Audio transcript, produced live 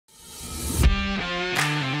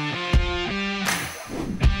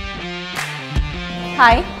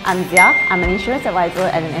Hi, I'm Tziaaa. I'm an insurance advisor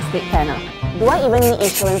and an estate planner. Do I even need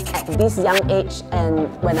insurance at this young age and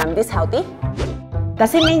when I'm this healthy?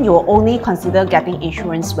 Does it mean you will only consider getting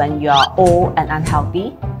insurance when you are old and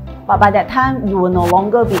unhealthy? But by that time, you will no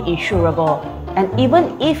longer be insurable. And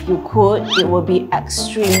even if you could, it will be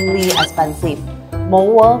extremely expensive.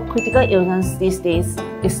 Moreover, critical illness these days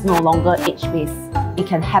is no longer age-based. It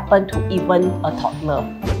can happen to even a toddler.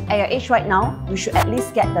 At your age right now, you should at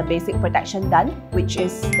least get the basic protection done, which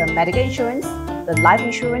is the medical insurance, the life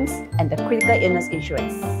insurance, and the critical illness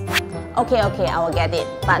insurance. Okay, I will get it,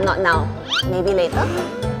 but not now. Maybe later?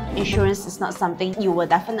 Insurance is not something you will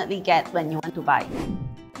definitely get when you want to buy.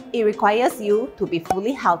 It requires you to be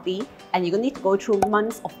fully healthy, and you're going to need to go through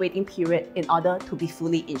months of waiting period in order to be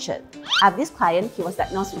fully insured. I have this client, he was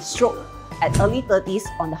diagnosed with stroke at early 30s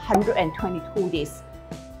on the 122 days.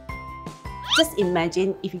 Just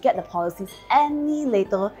imagine if you get the policies any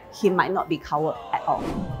later, he might not be covered at all.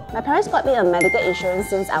 My parents got me a medical insurance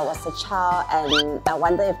since I was a child, and I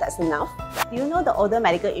wonder if that's enough. Do you know the older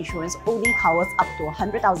medical insurance only covers up to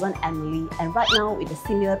 100,000 annually, and right now with a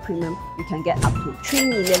similar premium, you can get up to 3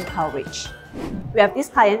 million coverage. We have this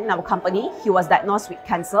client in our company. He was diagnosed with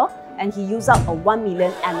cancer and he used up a 1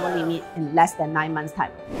 million annual limit in less than 9 months'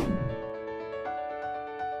 time.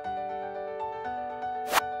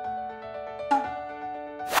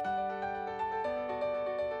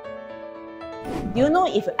 Do you know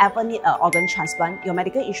if you ever need an organ transplant, your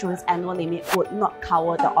medical insurance annual limit would not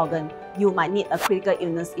cover the organ? You might need a critical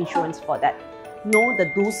illness insurance for that. Know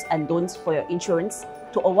the do's and don'ts for your insurance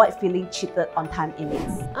to avoid feeling cheated on time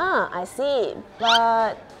limits. I see.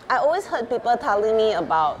 But I always heard people telling me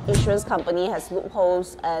about insurance company has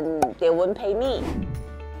loopholes and they won't pay me.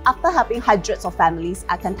 After helping hundreds of families,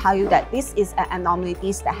 I can tell you that this is an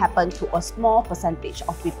abnormality that happen to a small percentage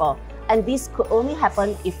of people. And this could only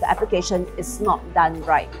happen if the application is not done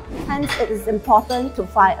right. Hence, it is important to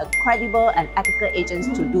find a credible and ethical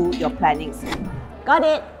agent to do your plannings. Got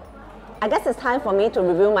it! I guess it's time for me to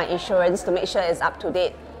review my insurance to make sure it's up to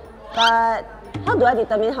date. But how do I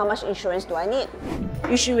determine how much insurance do I need?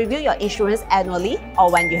 You should review your insurance annually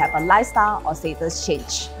or when you have a lifestyle or status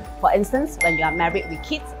change. For instance, when you are married with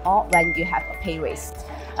kids or when you have a pay raise.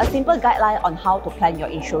 A simple guideline on how to plan your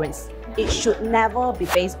insurance. It should never be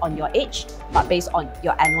based on your age, but based on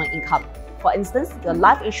your annual income. For instance, your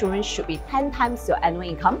life insurance should be 10 times your annual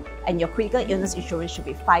income and your critical illness insurance should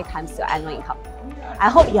be 5 times your annual income. I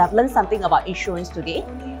hope you have learned something about insurance today.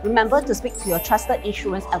 Remember to speak to your trusted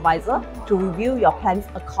insurance advisor to review your plans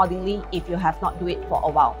accordingly if you have not done it for a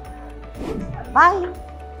while. Bye!